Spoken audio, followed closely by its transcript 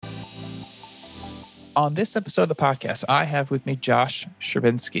On this episode of the podcast, I have with me Josh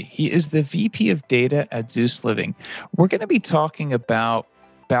Scherbinsky. He is the VP of Data at Zeus Living. We're going to be talking about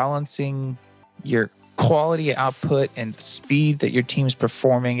balancing your quality output and speed that your team's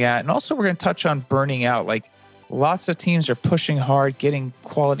performing at. And also, we're going to touch on burning out. Like, lots of teams are pushing hard, getting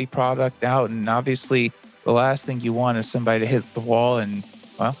quality product out. And obviously, the last thing you want is somebody to hit the wall and,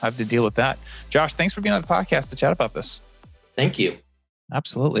 well, have to deal with that. Josh, thanks for being on the podcast to chat about this. Thank you.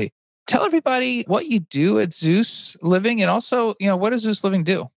 Absolutely. Tell everybody what you do at Zeus Living, and also, what does Zeus Living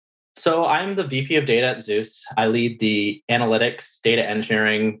do? So I'm the VP of Data at Zeus. I lead the analytics, data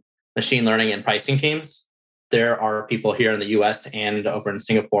engineering, machine learning, and pricing teams. There are people here in the US and over in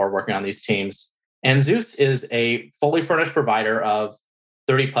Singapore working on these teams. And Zeus is a fully furnished provider of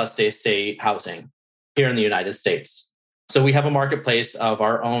 30 plus day stay housing here in the United States. So we have a marketplace of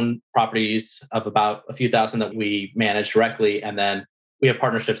our own properties of about a few thousand that we manage directly. And then we have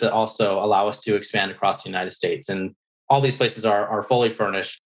partnerships that also allow us to expand across the United States. And all these places are fully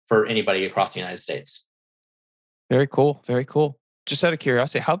furnished for anybody across the United States. Very cool. Very cool. Just out of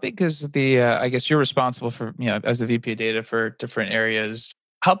curiosity, how big is I guess you're responsible for, as the VP of data for different areas.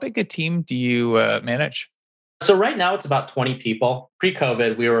 How big a team do you manage? So right now it's about 20 people.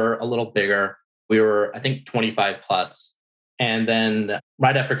 Pre-COVID, we were a little bigger. We were, I think, 25 plus. And then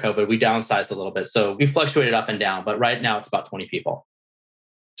right after COVID, we downsized a little bit. So we fluctuated up and down, but right now it's about 20 people.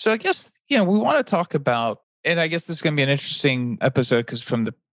 So I guess, we want to talk about, and I guess this is going to be an interesting episode because from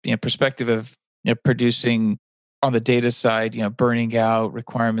the perspective of producing on the data side, burning out,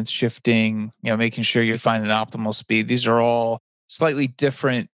 requirements shifting, making sure you find an optimal speed. These are all slightly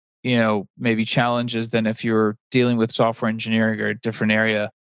different, maybe challenges than if you're dealing with software engineering or a different area.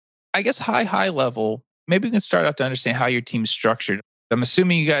 I guess high level, maybe we can start out to understand how your team's structured. I'm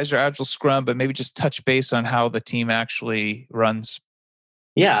assuming you guys are Agile Scrum, but maybe just touch base on how the team actually runs.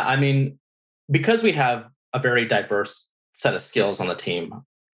 Yeah, I mean, because we have a very diverse set of skills on the team,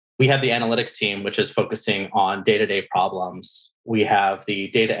 we have the analytics team, which is focusing on day-to-day problems. We have the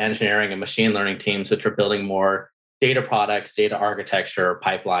data engineering and machine learning teams, which are building more data products, data architecture,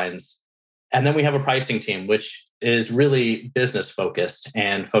 pipelines. And then we have a pricing team, which is really business focused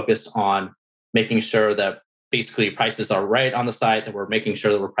and focused on making sure that basically prices are right on the site, that we're making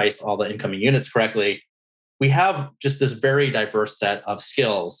sure that we're priced all the incoming units correctly. We have just this very diverse set of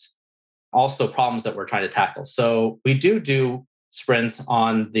skills, also problems that we're trying to tackle. So we do sprints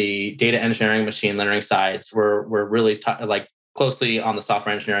on the data engineering, machine learning sides. We're really closely on the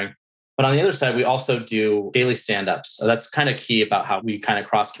software engineering. But on the other side, we also do daily stand-ups. So that's kind of key about how we kind of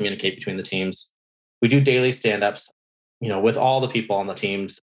cross-communicate between the teams. We do daily stand-ups, with all the people on the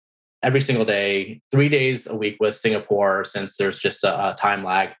teams every single day, 3 days a week with Singapore, since there's just a time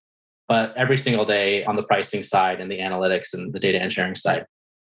lag. But every single day on the pricing side and the analytics and the data engineering side.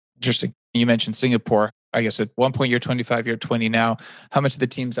 Interesting. You mentioned Singapore. I guess at one point you're 25, you're 20 now. How much of the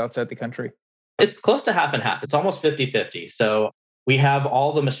team's outside the country? It's close to half and half. It's almost 50-50. So we have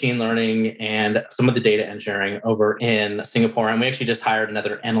all the machine learning and some of the data engineering over in Singapore. And we actually just hired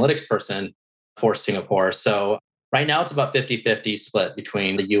another analytics person for Singapore. So right now it's about 50-50 split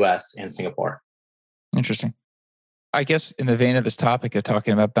between the US and Singapore. Interesting. I guess in the vein of this topic of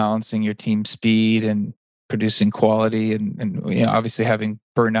talking about balancing your team speed and producing quality and obviously having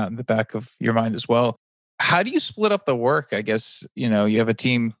burnout in the back of your mind as well. How do you split up the work? I guess, you have a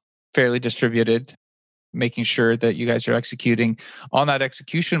team fairly distributed, making sure that you guys are executing on that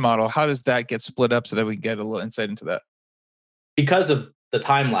execution model. How does that get split up so that we can get a little insight into that? Because of the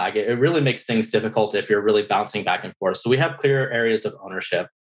time lag, it really makes things difficult if you're really bouncing back and forth. So we have clear areas of ownership.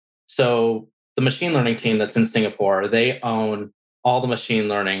 So the machine learning team that's in Singapore, they own all the machine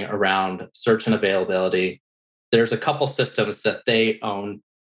learning around search and availability. There's a couple systems that they own,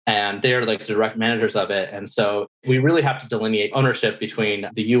 and they're like direct managers of it. And so we really have to delineate ownership between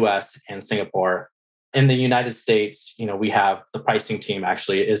the US and Singapore. In the United States, we have the pricing team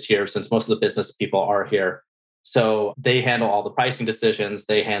actually is here since most of the business people are here. So they handle all the pricing decisions.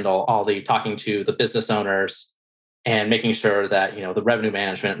 They handle all the talking to the business owners and making sure that, the revenue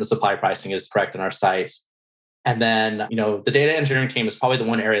management and the supply pricing is correct in our sites. And then, the data engineering team is probably the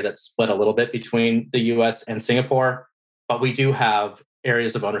one area that's split a little bit between the US and Singapore. But we do have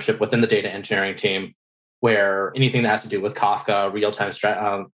areas of ownership within the data engineering team where anything that has to do with Kafka, real-time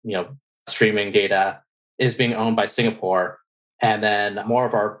streaming data is being owned by Singapore. And then more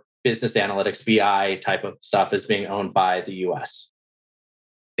of our business analytics, BI type of stuff is being owned by the US.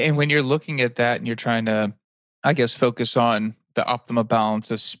 And when you're looking at that and you're trying to, I guess, focus on the optimal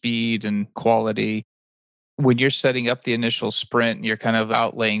balance of speed and quality, when you're setting up the initial sprint and you're kind of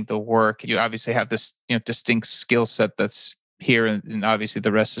outlaying the work, you obviously have this, distinct skill set that's here, and obviously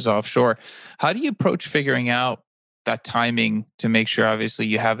the rest is offshore. How do you approach figuring out that timing to make sure obviously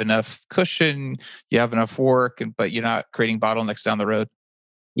you have enough cushion, you have enough work, but you're not creating bottlenecks down the road?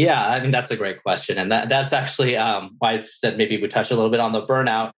 Yeah, I mean, that's a great question. And that's actually why I said maybe we touch a little bit on the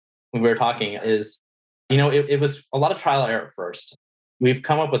burnout when we were talking is, it was a lot of trial and error at first. We've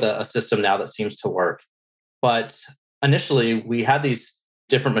come up with a system now that seems to work. But initially, we had these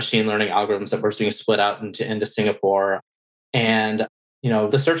different machine learning algorithms that were being split out into Singapore. And,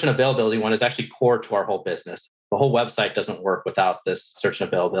 the search and availability one is actually core to our whole business. The whole website doesn't work without this search and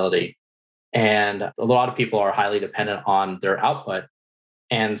availability. And a lot of people are highly dependent on their output.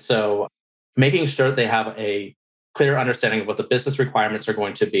 And so making sure they have a clear understanding of what the business requirements are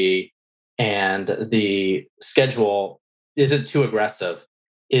going to be and the schedule isn't too aggressive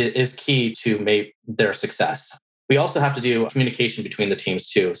is key to make their success. We also have to do communication between the teams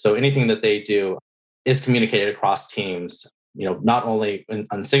too. So anything that they do is communicated across teams, not only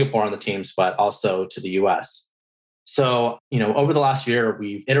in Singapore on the teams, but also to the US. So, over the last year,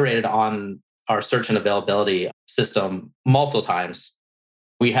 we've iterated on our search and availability system multiple times.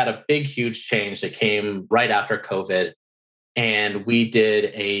 We had a big, huge change that came right after COVID. And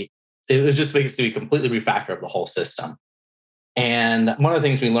it was just basically a completely refactor of the whole system. And one of the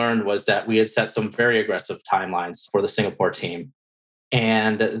things we learned was that we had set some very aggressive timelines for the Singapore team.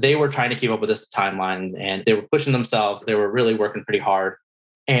 And they were trying to keep up with this timeline and they were pushing themselves. They were really working pretty hard.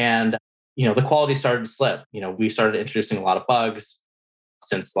 And, the quality started to slip. We started introducing a lot of bugs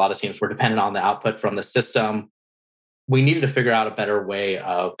since a lot of teams were dependent on the output from the system. We needed to figure out a better way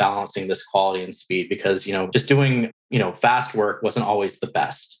of balancing this quality and speed because, just doing, fast work wasn't always the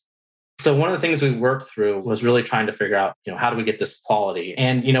best. So one of the things we worked through was really trying to figure out, how do we get this quality?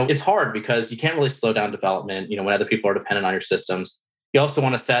 And, it's hard because you can't really slow down development, when other people are dependent on your systems. You also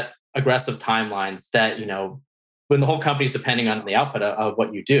want to set aggressive timelines that, when the whole company is depending on the output of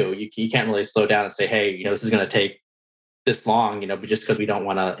what you do, you can't really slow down and say, hey, this is going to take this long, but just because we don't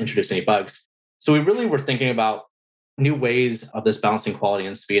want to introduce any bugs. So we really were thinking about new ways of this balancing quality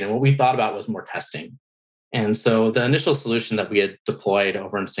and speed. And what we thought about was more testing. And so the initial solution that we had deployed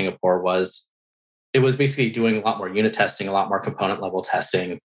over in Singapore was basically doing a lot more unit testing, a lot more component level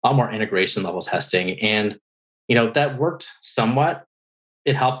testing, a lot more integration level testing. And, that worked somewhat.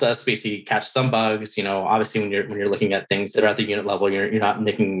 It helped us basically catch some bugs. Obviously when you're looking at things that are at the unit level, you're not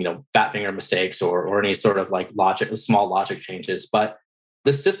making, fat finger mistakes or any sort of like small logic changes. But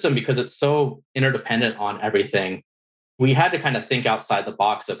the system, because it's so interdependent on everything, we had to kind of think outside the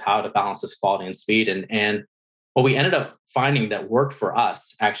box of how to balance this quality and speed. And what we ended up finding that worked for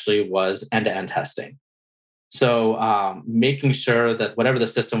us actually was end-to-end testing. So making sure that whatever the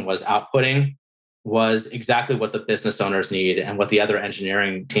system was outputting was exactly what the business owners need and what the other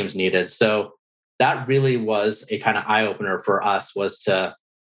engineering teams needed. So that really was a kind of eye-opener for us, was to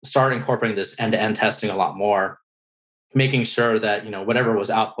start incorporating this end-to-end testing a lot more, making sure that whatever was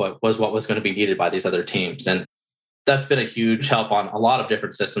output was what was going to be needed by these other teams. And that's been a huge help on a lot of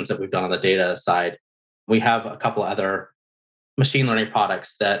different systems that we've done on the data side. We have a couple of other machine learning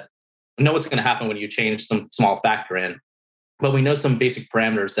products that know what's going to happen when you change some small factor in, but we know some basic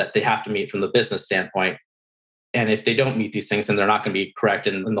parameters that they have to meet from the business standpoint. And if they don't meet these things, then they're not going to be correct.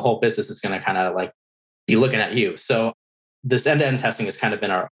 And the whole business is going to kind of like be looking at you. So this end-to-end testing has kind of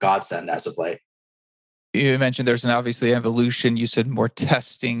been our godsend as of late. You mentioned there's an obviously evolution. You said more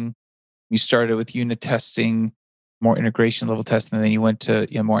testing. You started with unit testing, more integration level testing, and then you went to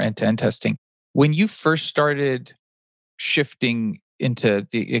more end-to-end testing. When you first started shifting into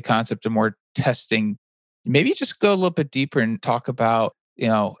the concept of more testing, maybe just go a little bit deeper and talk about,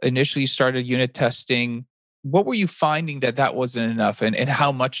 initially you started unit testing. What were you finding that wasn't enough, and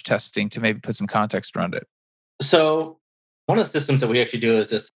how much testing, to maybe put some context around it? So one of the systems that we actually do is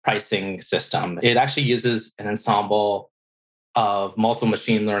this pricing system. It actually uses an ensemble of multiple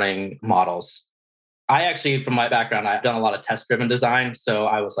machine learning models. I actually, from my background, I've done a lot of test-driven design. So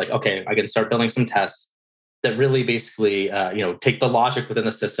I was like, okay, I can start building some tests that really basically, take the logic within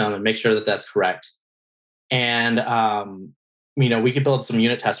the system and make sure that that's correct. And, we could build some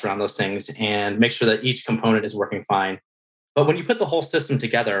unit tests around those things and make sure that each component is working fine. But when you put the whole system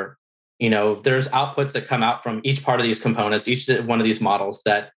together, there's outputs that come out from each part of these components, each one of these models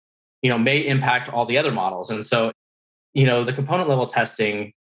that, may impact all the other models. And so, the component level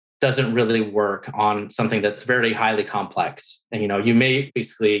testing doesn't really work on something that's very highly complex. And, you may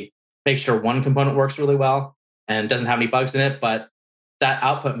basically make sure one component works really well and doesn't have any bugs in it, but that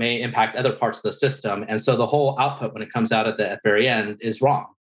output may impact other parts of the system. And so the whole output, when it comes out at the very end, is wrong.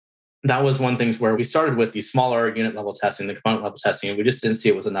 That was one thing where we started with the smaller unit level testing, the component level testing, and we just didn't see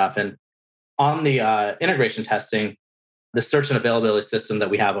it was enough. And on the integration testing, the search and availability system that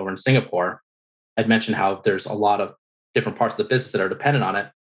we have over in Singapore, I'd mentioned how there's a lot of different parts of the business that are dependent on it.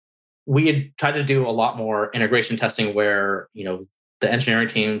 We had tried to do a lot more integration testing where, the engineering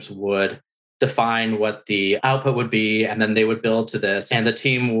teams would define what the output would be, and then they would build to this, and the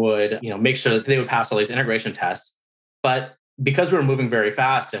team would, make sure that they would pass all these integration tests. But because we were moving very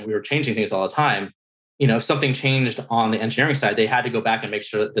fast and we were changing things all the time, if something changed on the engineering side, they had to go back and make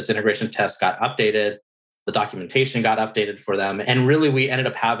sure that this integration test got updated, the documentation got updated for them. And really, we ended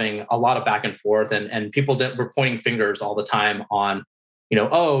up having a lot of back and forth, and people were pointing fingers all the time on,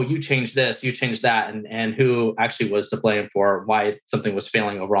 oh, you changed this, you changed that, and who actually was to blame for why something was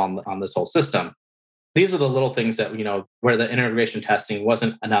failing overall on this whole system. These are the little things that, where the integration testing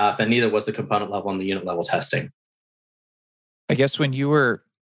wasn't enough, and neither was the component level and the unit level testing. I guess when you were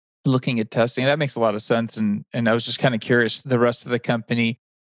looking at testing, that makes a lot of sense. And I was just kind of curious, the rest of the company,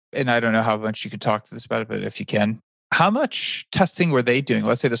 and I don't know how much you could talk to this about it, but if you can, how much testing were they doing?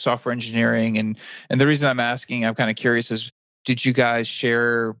 Let's say the software engineering. And the reason I'm asking, I'm kind of curious is, did you guys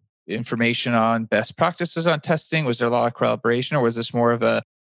share information on best practices on testing? Was there a lot of collaboration, or was this more of a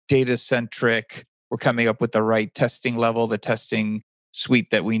data centric, we're coming up with the right testing level, the testing suite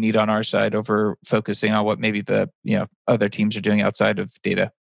that we need on our side, over focusing on what maybe the other teams are doing outside of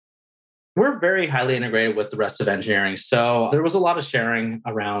data? We're very highly integrated with the rest of engineering. So there was a lot of sharing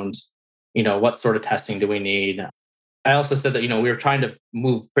around, what sort of testing do we need? I also said that, we were trying to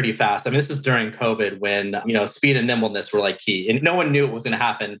move pretty fast. I mean, this is during COVID when, speed and nimbleness were like key, and no one knew it was going to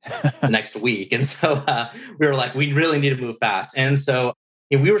happen the next week. And so we were like, we really need to move fast. And so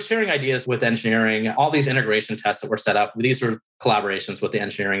we were sharing ideas with engineering, all these integration tests that were set up. These were collaborations with the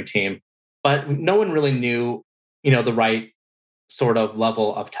engineering team, but no one really knew, the right sort of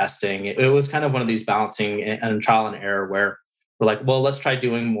level of testing. It was kind of one of these balancing and trial and error where we're like, well, let's try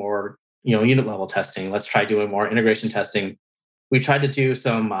doing more, unit level testing. Let's try doing more integration testing. We tried to do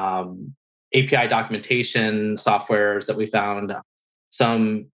some API documentation softwares that we found,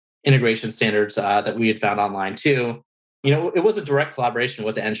 some integration standards that we had found online too. It was a direct collaboration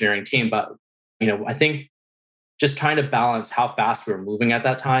with the engineering team, but I think just trying to balance how fast we were moving at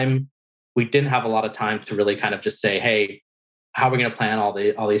that time, we didn't have a lot of time to really kind of just say, hey, how are we going to plan all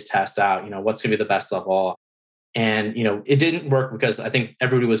these tests out? What's going to be the best level? And it didn't work because I think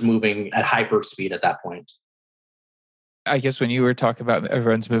everybody was moving at hyper speed at that point. I guess when you were talking about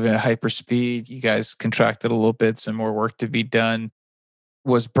everyone's moving at hyper speed, you guys contracted a little bit, some more work to be done.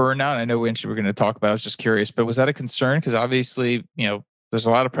 Was burnout? I know we were going to talk about it. I was just curious, but was that a concern? Because obviously, there's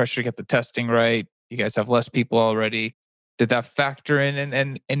a lot of pressure to get the testing right. You guys have less people already. Did that factor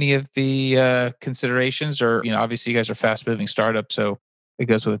in any of the considerations? Or, obviously you guys are fast moving startup, so it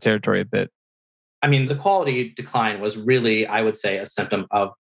goes with the territory a bit. I mean, the quality decline was really, I would say, a symptom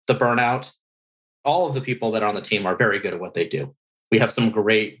of the burnout. All of the people that are on the team are very good at what they do. We have some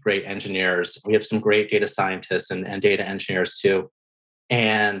great engineers. We have some great data scientists and data engineers too.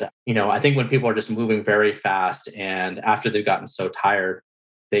 And, I think when people are just moving very fast and after they've gotten so tired,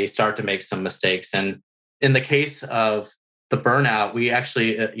 they start to make some mistakes. And in the case of the burnout, we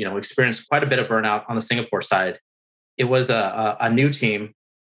actually, experienced quite a bit of burnout on the Singapore side. It was a new team.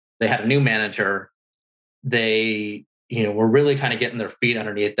 They had a new manager. They, were really kind of getting their feet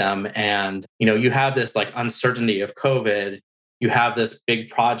underneath them. And, you have this like uncertainty of COVID. You have this big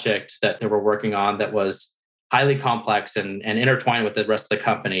project that they were working on that was highly complex and intertwined with the rest of the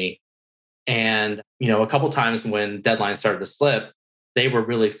company. And, a couple times when deadlines started to slip, they were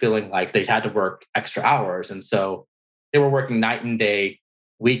really feeling like they had to work extra hours. And so they were working night and day,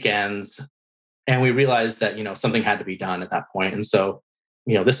 weekends. And we realized that, something had to be done at that point. And so,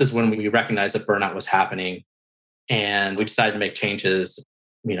 this is when we recognized that burnout was happening. And we decided to make changes,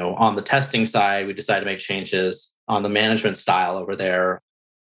 on the testing side. We decided to make changes on the management style over there.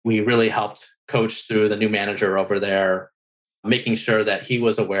 We really helped coach through the new manager over there, making sure that he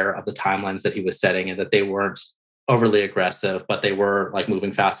was aware of the timelines that he was setting and that they weren't overly aggressive, but they were like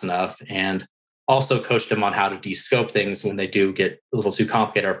moving fast enough. And also coached him on how to de-scope things when they do get a little too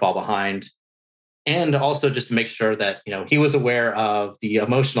complicated or fall behind. And also just to make sure that, he was aware of the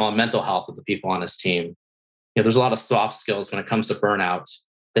emotional and mental health of the people on his team. There's a lot of soft skills when it comes to burnout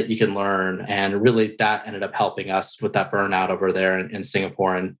that you can learn. And really that ended up helping us with that burnout over there in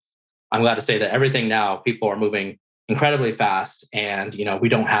Singapore. And I'm glad to say that everything now, people are moving incredibly fast. And, we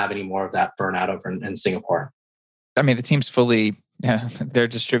don't have any more of that burnout over in Singapore. I mean, the team's fully, they're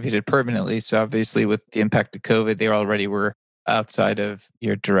distributed permanently. So obviously with the impact of COVID, they already were outside of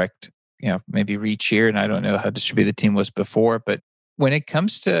your direct, maybe reach here. And I don't know how distributed the team was before, but when it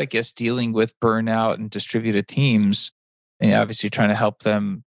comes to, I guess, dealing with burnout and distributed teams, and obviously trying to help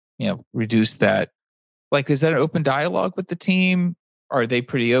them, reduce that, Like, is that an open dialogue with the team? Are they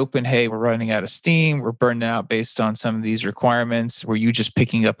pretty open? Hey, we're running out of steam. We're burning out based on some of these requirements. Were you just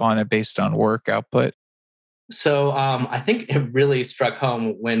picking up on it based on work output? So I think it really struck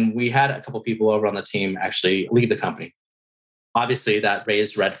home when we had a couple people over on the team actually leave the company. Obviously, that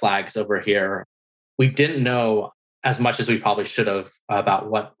raised red flags over here. We didn't know as much as we probably should have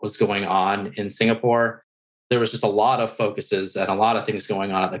about what was going on in Singapore. There was just a lot of focuses and a lot of things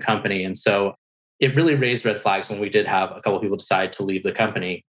going on at the company. And so it really raised red flags when we did have a couple of people decide to leave the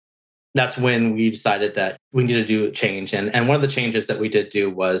company. That's when we decided that we need to do a change. And one of the changes that we did do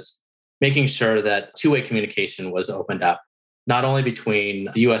was making sure that two-way communication was opened up, not only between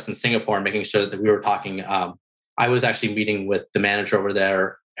the US and Singapore, making sure that we were talking. I was actually meeting with the manager over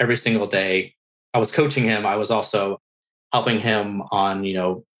there every single day. I was coaching him. I was also helping him on,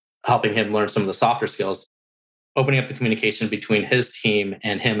 helping him learn some of the softer skills, opening up the communication between his team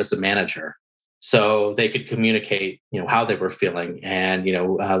and him as a manager so they could communicate, how they were feeling and,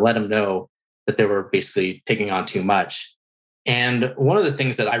 let them know that they were basically taking on too much. And one of the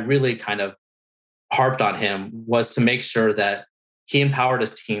things that I really kind of harped on him was to make sure that he empowered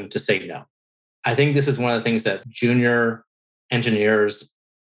his team to say no. I think this is one of the things that junior engineers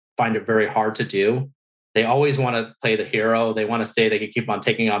find it very hard to do. They always want to play the hero. They want to say they can keep on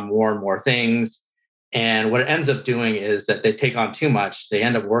taking on more and more things. And what it ends up doing is that they take on too much. They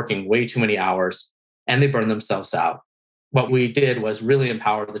end up working way too many hours and they burn themselves out. What we did was really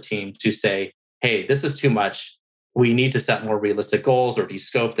empower the team to say, hey, this is too much. We need to set more realistic goals or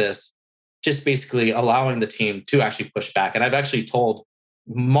descope this, just basically allowing the team to actually push back. And I've actually told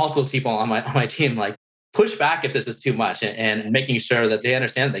multiple people on my team, like, push back if this is too much and making sure that they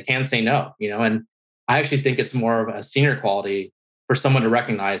understand that they can say no, and I actually think it's more of a senior quality for someone to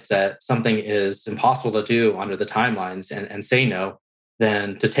recognize that something is impossible to do under the timelines and say no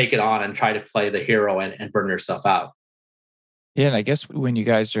than to take it on and try to play the hero and burn yourself out. Yeah, and I guess when you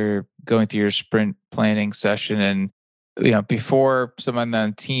guys are going through your sprint planning session and before someone on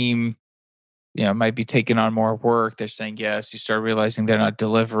the team, might be taking on more work, they're saying yes, you start realizing they're not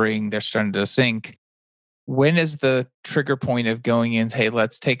delivering, they're starting to sink. When is the trigger point of going in, hey,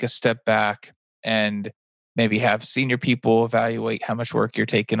 let's take a step back and maybe have senior people evaluate how much work you're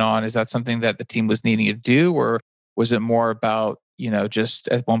taking on? Is that something that the team was needing to do? Or was it more about, just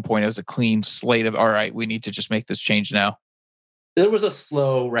at one point it was a clean slate of, all right, we need to just make this change now? There was a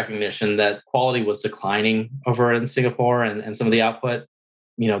slow recognition that quality was declining over in Singapore and some of the output.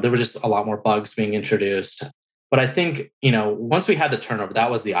 There were just a lot more bugs being introduced. But I think, once we had the turnover, that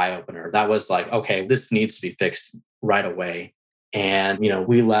was the eye opener. That was like, okay, this needs to be fixed right away. And,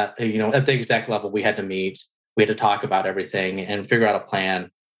 we at the exec level, we had to meet, we had to talk about everything and figure out a plan.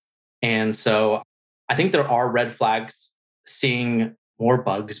 And so I think there are red flags, seeing more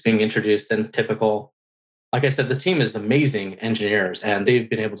bugs being introduced than typical. Like I said, this team is amazing engineers and they've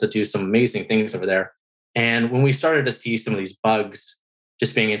been able to do some amazing things over there. And when we started to see some of these bugs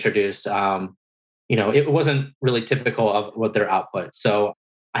just being introduced, it wasn't really typical of what their output. So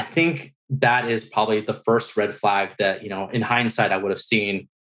I think that is probably the first red flag that, in hindsight, I would have seen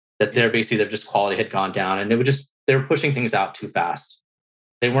that their just quality had gone down and they were pushing things out too fast.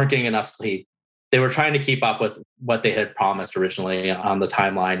 They weren't getting enough sleep. They were trying to keep up with what they had promised originally on the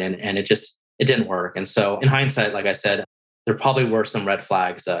timeline and it didn't work. And so in hindsight, like I said, there probably were some red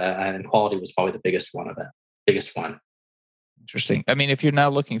flags and quality was probably the biggest one. Interesting. I mean, if you're now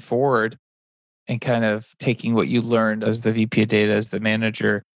looking forward and kind of taking what you learned as the VP of data, as the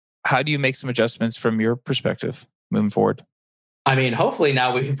manager, how do you make some adjustments from your perspective moving forward? I mean, hopefully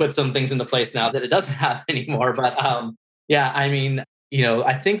now we can put some things into place now that it doesn't happen anymore. But yeah, I mean,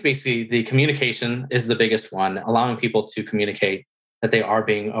 I think basically the communication is the biggest one, allowing people to communicate that they are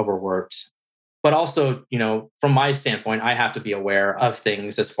being overworked. But also, from my standpoint, I have to be aware of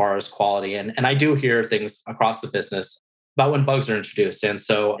things as far as quality. And I do hear things across the business about when bugs are introduced. And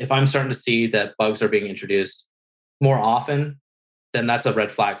so if I'm starting to see that bugs are being introduced more often, then that's a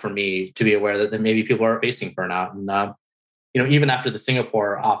red flag for me to be aware that maybe people are facing burnout. And, even after the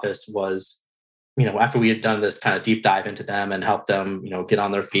Singapore office was, after we had done this kind of deep dive into them and helped them, get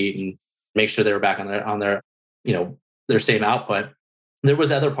on their feet and make sure they were back on their same output, there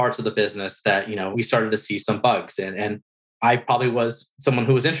was other parts of the business that, we started to see some bugs. And I probably was someone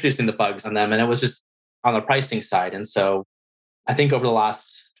who was introducing the bugs on them. And it was just on the pricing side. And so I think over the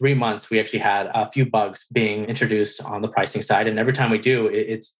last 3 months, we actually had a few bugs being introduced on the pricing side. And every time we do,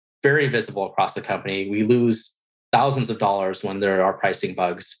 it's very visible across the company. We lose thousands of dollars when there are pricing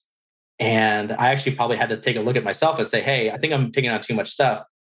bugs. And I actually probably had to take a look at myself and say, hey, I think I'm taking on too much stuff.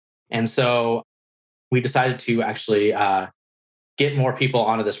 And so we decided to actually get more people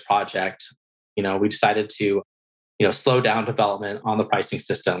onto this project. we decided to, slow down development on the pricing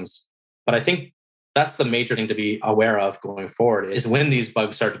systems. But I think that's the major thing to be aware of going forward is when these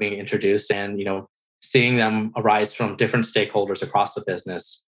bugs start being introduced and, seeing them arise from different stakeholders across the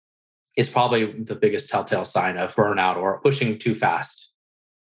business is probably the biggest telltale sign of burnout or pushing too fast.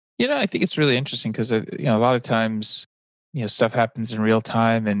 I think it's really interesting because, a lot of times, stuff happens in real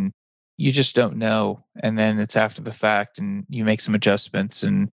time and you just don't know. And then it's after the fact and you make some adjustments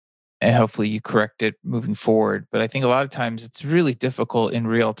and hopefully you correct it moving forward. But I think a lot of times it's really difficult in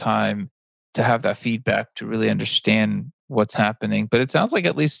real time to have that feedback to really understand what's happening. But it sounds like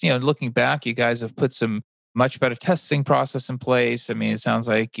at least, looking back, you guys have put some much better testing process in place. I mean, it sounds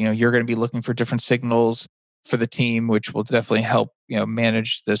like, you're going to be looking for different signals for the team, which will definitely help,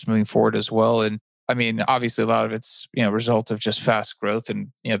 manage this moving forward as well. And I mean, obviously a lot of it's, a result of just fast growth and,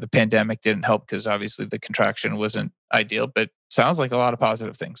 the pandemic didn't help because obviously the contraction wasn't ideal, but sounds like a lot of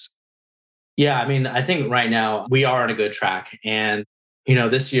positive things. Yeah, I mean, I think right now we are on a good track. And,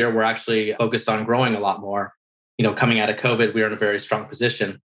 this year we're actually focused on growing a lot more. Coming out of COVID, we are in a very strong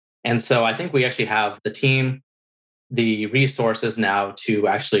position. And so I think we actually have the team, the resources now to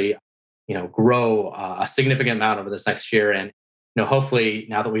actually, grow a significant amount over this next year. And, hopefully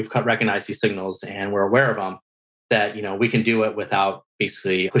now that we've recognized these signals and we're aware of them, that, we can do it without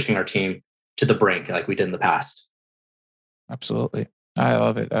basically pushing our team to the brink like we did in the past. Absolutely. I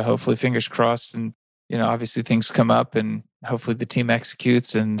love it. Hopefully, fingers crossed, and obviously things come up, and hopefully the team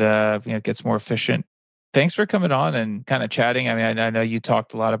executes and gets more efficient. Thanks for coming on and kind of chatting. I mean, I know you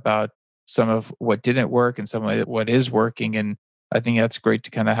talked a lot about some of what didn't work and some of what is working, and I think that's great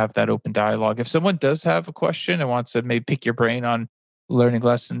to kind of have that open dialogue. If someone does have a question and wants to maybe pick your brain on learning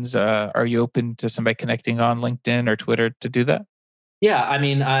lessons, are you open to somebody connecting on LinkedIn or Twitter to do that? Yeah, I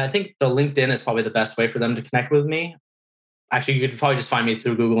mean, I think the LinkedIn is probably the best way for them to connect with me. Actually, you could probably just find me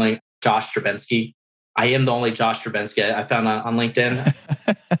through Googling Josh Straubensky. I am the only Josh Straubensky I found on LinkedIn.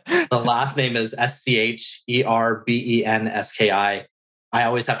 The last name is Scherbbenski. I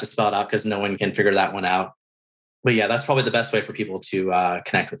always have to spell it out because no one can figure that one out. But yeah, that's probably the best way for people to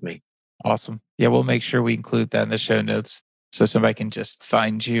connect with me. Awesome. Yeah, we'll make sure we include that in the show notes so somebody can just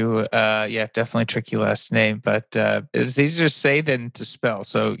find you. Yeah, definitely tricky last name, but it's easier to say than to spell.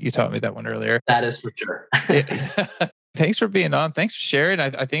 So you taught me that one earlier. That is for sure. Yeah. Thanks for being on. Thanks for sharing. I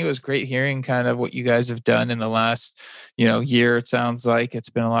think it was great hearing kind of what you guys have done in the last, year. It sounds like it's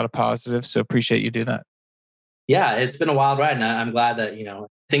been a lot of positive. So appreciate you doing that. Yeah, it's been a wild ride, and I'm glad that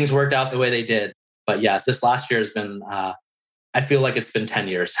things worked out the way they did. But yes, this last year has been. I feel like it's been 10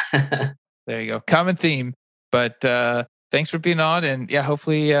 years. There you go. Common theme. But thanks for being on. And yeah,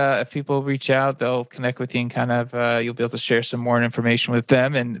 hopefully if people reach out, they'll connect with you and kind of you'll be able to share some more information with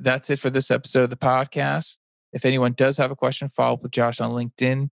them. And that's it for this episode of the podcast. If anyone does have a question, follow up with Josh on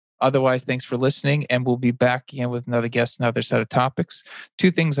LinkedIn. Otherwise, thanks for listening. And we'll be back again with another guest, another set of topics. Two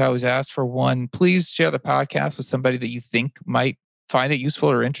things I always ask for. One, please share the podcast with somebody that you think might find it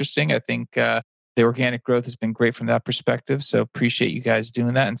useful or interesting. I think the organic growth has been great from that perspective. So appreciate you guys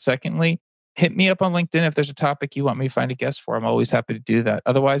doing that. And secondly, hit me up on LinkedIn if there's a topic you want me to find a guest for. I'm always happy to do that.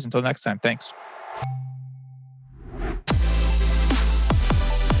 Otherwise, until next time, thanks.